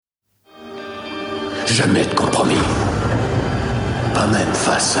Jamais de compromis. Pas même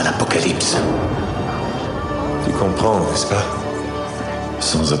face à l'apocalypse. Tu comprends, n'est-ce pas?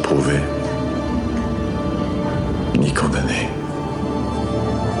 Sans approuver, ni condamner.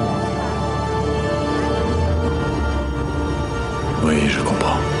 Oui, je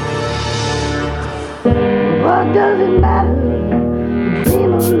comprends. What does it matter?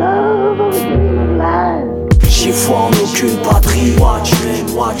 Dream of love or a dream of life? J'ai foi en aucune patrie. Watchmen,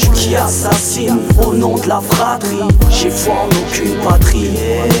 qui assassine au nom de la fratrie. J'ai foi en aucune patrie.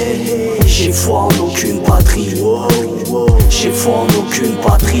 J'ai foi en aucune patrie. J'ai foi en aucune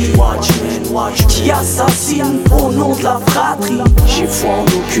patrie. Watchmen, qui assassine au nom de la fratrie. J'ai foi en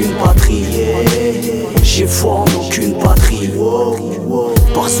aucune patrie. J'ai foi en aucune patrie.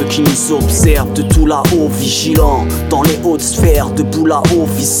 Par ceux qui nous observent de tout là-haut, vigilants dans les hautes sphères, debout là-haut,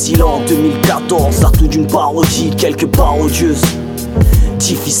 vigilant. 2014, l'atout d'une parodie, quelque part odieuse.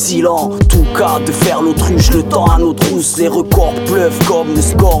 Difficile en tout cas de faire l'autruche, le temps à nos trousses. Les records pleuvent comme le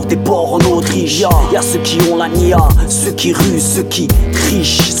score des ports en Autriche. Y'a ceux qui ont la nia, ceux qui rusent, ceux qui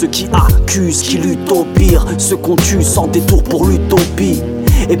trichent, ceux qui accusent, qui luttent au pire, ceux qu'on tue sans détour pour l'utopie.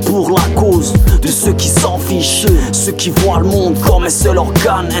 Et pour la cause de ceux qui s'en fichent, ceux qui voient le monde comme un seul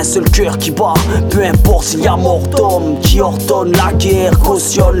organe, un seul cœur qui bat. Peu importe s'il y a mort d'homme, qui ordonne la guerre,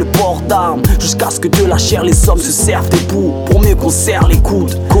 cautionne le port d'armes, jusqu'à ce que de la chair les hommes se servent des bouts, pour mieux qu'on serre les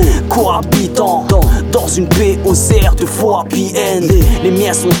coudes. Cohabitant dans une paix aux airs de faux happy end. Les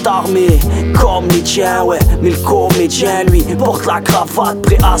miens sont armés comme les tiens, ouais. Mais le comédien lui porte la cravate,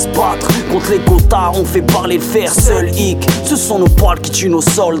 prêt à se battre contre les quotas. On fait parler le fer, seul hic. Ce sont nos poils qui tuent nos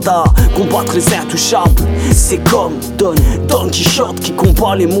soldats. Combattre les intouchables, c'est comme Don Quichotte qui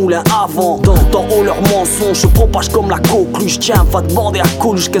combat les moulins avant. Dans haut leurs mensonges se propage comme la coqueluche. Tiens, va demander à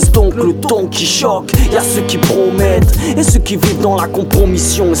Coluche qu'est-ce donc le ton qui choque. Y'a ceux qui promettent et ceux qui vivent dans la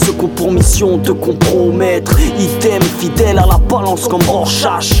compromission, et ceux qui ont pour mission de compromettre. Idem, fidèles à la balance comme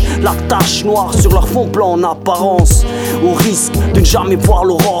Rorschach. La tache noire sur leur fond blanc en apparence. Au risque de ne jamais voir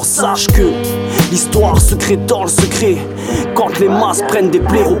l'aurore, sache que l'histoire se crée dans le secret. Quand les masses prennent des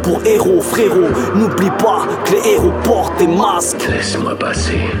blaireaux pour héros, frérot, n'oublie pas que les héros portent des masques. Laisse-moi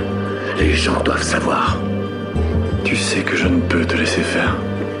passer. Les gens doivent savoir. Tu sais que je ne peux te laisser faire.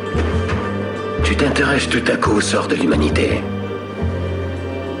 Tu t'intéresses tout à coup au sort de l'humanité.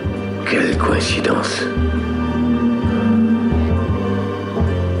 Quelle coïncidence.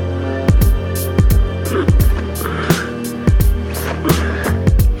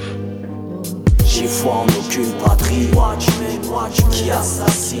 J'ai foi en aucune patrie. Watchmen, qui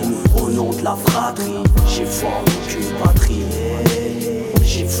assassine au nom de la fratrie. J'ai foi en aucune patrie.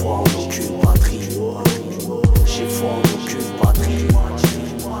 J'ai foi en aucune patrie. J'ai foi en aucune patrie.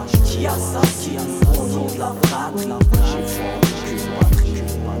 Qui assassine au nom de la fratrie. J'ai foi en